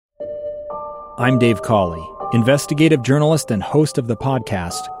I'm Dave Cawley, investigative journalist and host of the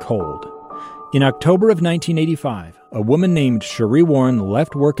podcast Cold. In October of 1985, a woman named Sheree Warren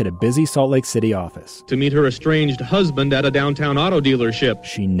left work at a busy Salt Lake City office to meet her estranged husband at a downtown auto dealership.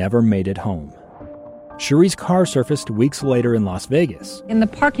 She never made it home. Sheree's car surfaced weeks later in Las Vegas. In the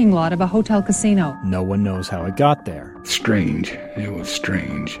parking lot of a hotel casino. No one knows how it got there. Strange. It was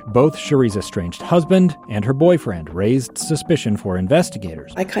strange. Both Sheree's estranged husband and her boyfriend raised suspicion for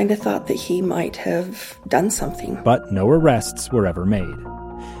investigators. I kind of thought that he might have done something. But no arrests were ever made.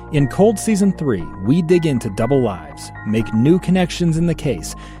 In Cold Season 3, we dig into double lives, make new connections in the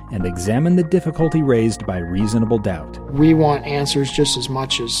case, and examine the difficulty raised by reasonable doubt. We want answers just as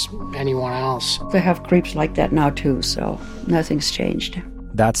much as anyone else. They have creeps like that now too, so nothing's changed.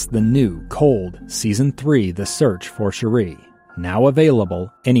 That's the new Cold Season 3, The Search for Sheree, now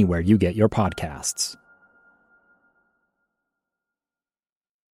available anywhere you get your podcasts.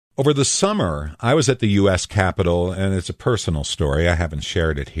 Over the summer, I was at the U.S. Capitol, and it's a personal story. I haven't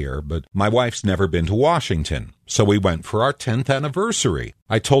shared it here, but my wife's never been to Washington, so we went for our 10th anniversary.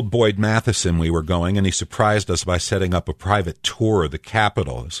 I told Boyd Matheson we were going, and he surprised us by setting up a private tour of the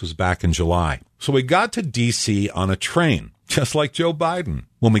Capitol. This was back in July. So we got to D.C. on a train, just like Joe Biden.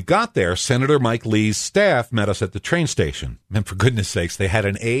 When we got there, Senator Mike Lee's staff met us at the train station. And for goodness sakes, they had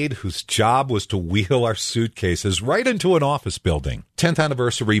an aide whose job was to wheel our suitcases right into an office building. 10th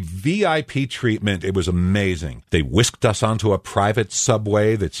anniversary VIP treatment. It was amazing. They whisked us onto a private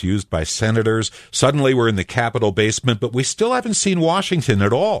subway that's used by senators. Suddenly we're in the Capitol basement, but we still haven't seen Washington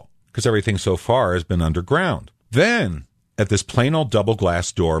at all because everything so far has been underground. Then, at this plain old double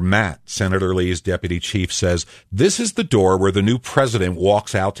glass door, Matt, Senator Lee's deputy chief, says, "This is the door where the new president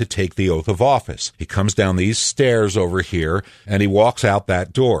walks out to take the oath of office. He comes down these stairs over here, and he walks out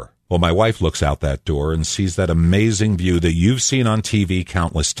that door." Well, my wife looks out that door and sees that amazing view that you've seen on TV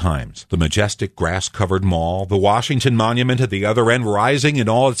countless times. The majestic grass-covered mall, the Washington Monument at the other end rising in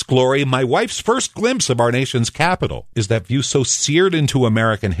all its glory. My wife's first glimpse of our nation's capital. Is that view so seared into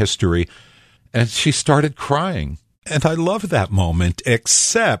American history? And she started crying. And I loved that moment,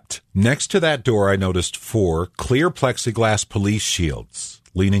 except next to that door I noticed 4 clear plexiglass police shields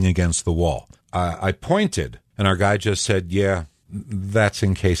leaning against the wall. I pointed, and our guy just said, "Yeah, that's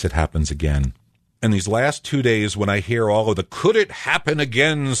in case it happens again." And these last 2 days when I hear all of the "could it happen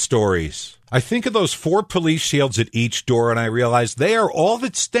again" stories, I think of those 4 police shields at each door, and I realize they are all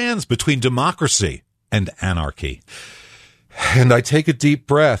that stands between democracy and anarchy. And I take a deep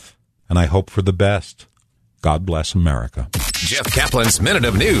breath, and I hope for the best. God bless America. Jeff Kaplan's Minute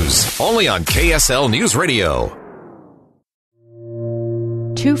of News, only on KSL News Radio.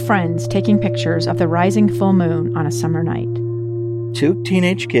 2 friends taking pictures of the rising full moon on a summer night. 2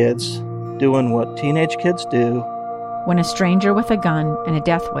 teenage kids doing what teenage kids do. When a stranger with a gun and a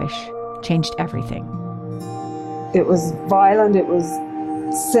death wish changed everything. It was violent, it was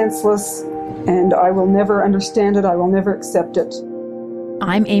senseless, and I will never understand it, I will never accept it.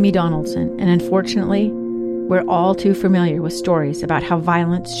 I'm Amy Donaldson, and unfortunately, we're all too familiar with stories about how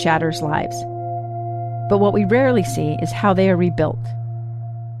violence shatters lives. But what we rarely see is how they are rebuilt.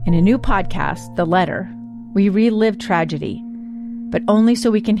 In a new podcast, The Letter, we relive tragedy, but only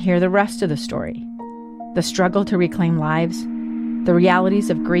so we can hear the rest of the story. The struggle to reclaim lives, the realities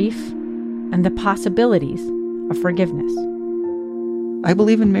of grief, and the possibilities of forgiveness. I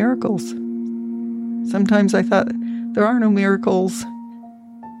believe in miracles. Sometimes I thought, there are no miracles.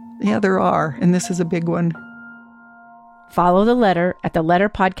 Yeah, there are, and this is a big one. Follow The Letter at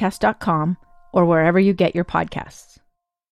theletterpodcast.com or wherever you get your podcasts.